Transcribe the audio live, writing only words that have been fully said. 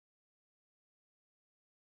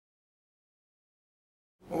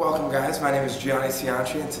Welcome guys, my name is Gianni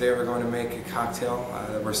Cionchi and today we're going to make a cocktail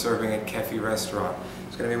that we're serving at Kefi Restaurant.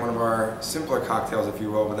 It's going to be one of our simpler cocktails, if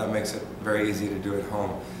you will, but that makes it very easy to do at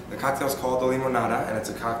home. The cocktail is called the Lemonada and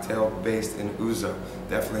it's a cocktail based in ouzo.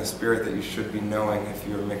 Definitely a spirit that you should be knowing if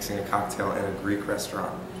you're mixing a cocktail in a Greek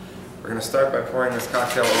restaurant. We're going to start by pouring this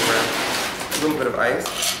cocktail over a little bit of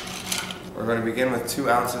ice. We're going to begin with 2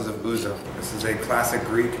 ounces of ouzo. This is a classic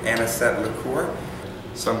Greek anisette liqueur.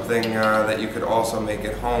 Something that you could also make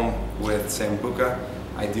at home with sambuca,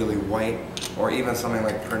 ideally white, or even something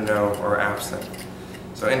like Pernod or absinthe.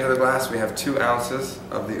 So into the glass we have 2 ounces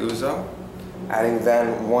of the ouzo, adding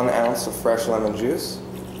then 1 ounce of fresh lemon juice,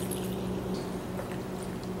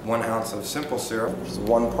 1 ounce of simple syrup, which is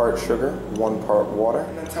 1 part sugar, 1 part water,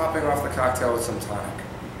 and then topping off the cocktail with some tonic.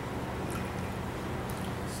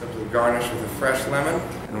 Simply garnish with a fresh lemon,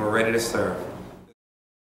 and we're ready to serve.